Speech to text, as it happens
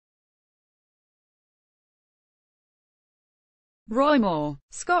Roy Moore.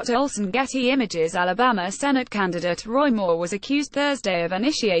 Scott Olson. Getty Images. Alabama Senate candidate Roy Moore was accused Thursday of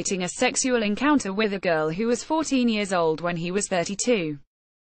initiating a sexual encounter with a girl who was 14 years old when he was 32.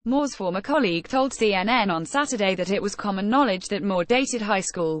 Moore's former colleague told CNN on Saturday that it was common knowledge that Moore dated high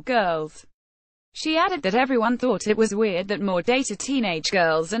school girls. She added that everyone thought it was weird that Moore dated teenage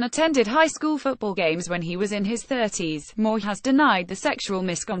girls and attended high school football games when he was in his 30s. Moore has denied the sexual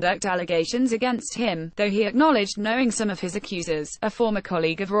misconduct allegations against him, though he acknowledged knowing some of his accusers. A former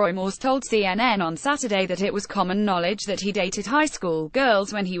colleague of Roy Moore's told CNN on Saturday that it was common knowledge that he dated high school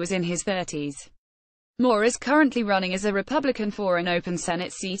girls when he was in his 30s. Moore is currently running as a Republican for an open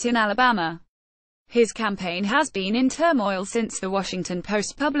Senate seat in Alabama. His campaign has been in turmoil since The Washington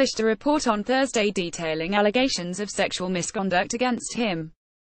Post published a report on Thursday detailing allegations of sexual misconduct against him.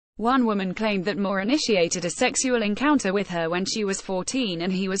 One woman claimed that Moore initiated a sexual encounter with her when she was 14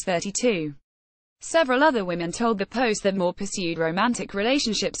 and he was 32. Several other women told the Post that Moore pursued romantic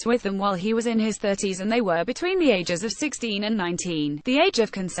relationships with them while he was in his 30s and they were between the ages of 16 and 19. The age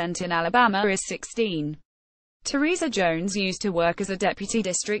of consent in Alabama is 16. Teresa Jones used to work as a deputy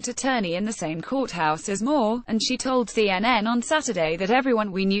district attorney in the same courthouse as Moore, and she told CNN on Saturday that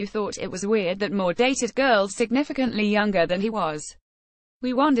everyone we knew thought it was weird that Moore dated girls significantly younger than he was.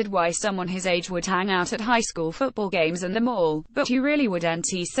 We wondered why someone his age would hang out at high school football games and the mall, but you really wouldn't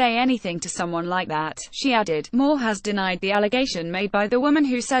say anything to someone like that, she added. Moore has denied the allegation made by the woman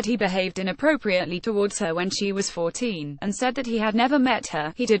who said he behaved inappropriately towards her when she was 14, and said that he had never met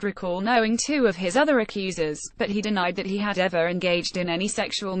her. He did recall knowing two of his other accusers, but he denied that he had ever engaged in any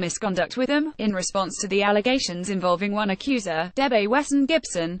sexual misconduct with them. In response to the allegations involving one accuser, Debbie Wesson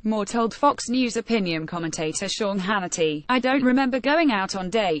Gibson, Moore told Fox News opinion commentator Sean Hannity, "I don't remember going out on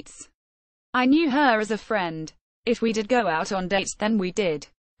dates. I knew her as a friend. If we did go out on dates then we did.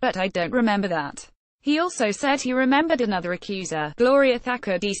 But I don't remember that." He also said he remembered another accuser, Gloria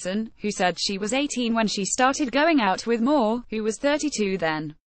Thacker Deason, who said she was 18 when she started going out with Moore, who was 32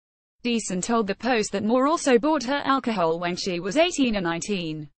 then. Deason told the Post that Moore also bought her alcohol when she was 18 and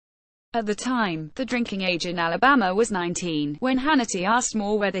 19. At the time, the drinking age in Alabama was 19. When Hannity asked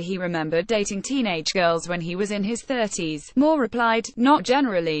Moore whether he remembered dating teenage girls when he was in his 30s, Moore replied, "Not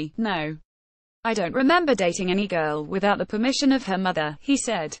generally, no. I don't remember dating any girl without the permission of her mother," he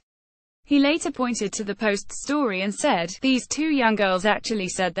said. He later pointed to the Post story and said, "These two young girls actually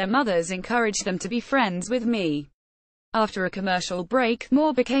said their mothers encouraged them to be friends with me." After a commercial break,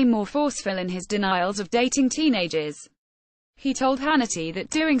 Moore became more forceful in his denials of dating teenagers. He told Hannity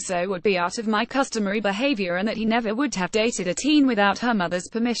that doing so would be out of my customary behavior and that he never would have dated a teen without her mother's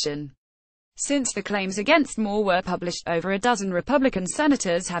permission. Since the claims against Moore were published, over a dozen Republican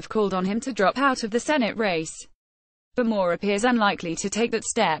senators have called on him to drop out of the Senate race. But Moore appears unlikely to take that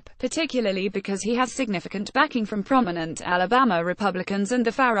step, particularly because he has significant backing from prominent Alabama Republicans and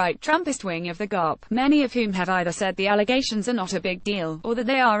the far-right Trumpist wing of the GOP, many of whom have either said the allegations are not a big deal, or that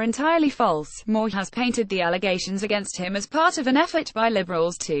they are entirely false. Moore has painted the allegations against him as part of an effort by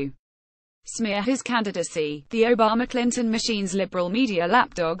liberals to smear his candidacy. The Obama-Clinton machine's liberal media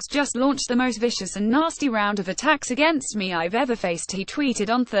lapdogs just launched the most vicious and nasty round of attacks against me I've ever faced, he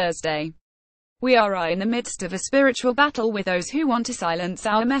tweeted on Thursday. We are in the midst of a spiritual battle with those who want to silence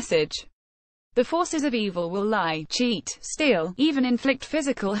our message. The forces of evil will lie, cheat, steal, even inflict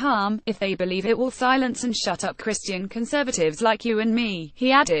physical harm, if they believe it will silence and shut up Christian conservatives like you and me,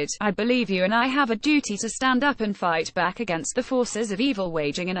 he added. I believe you and I have a duty to stand up and fight back against the forces of evil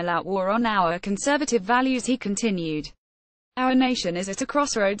waging an all-out war on our conservative values, he continued. Our nation is at a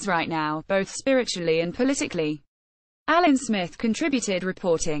crossroads right now, both spiritually and politically. Alan Smith contributed,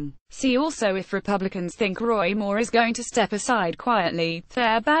 reporting. See also, if Republicans think Roy Moore is going to step aside quietly,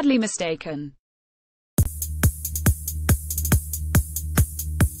 they're badly mistaken.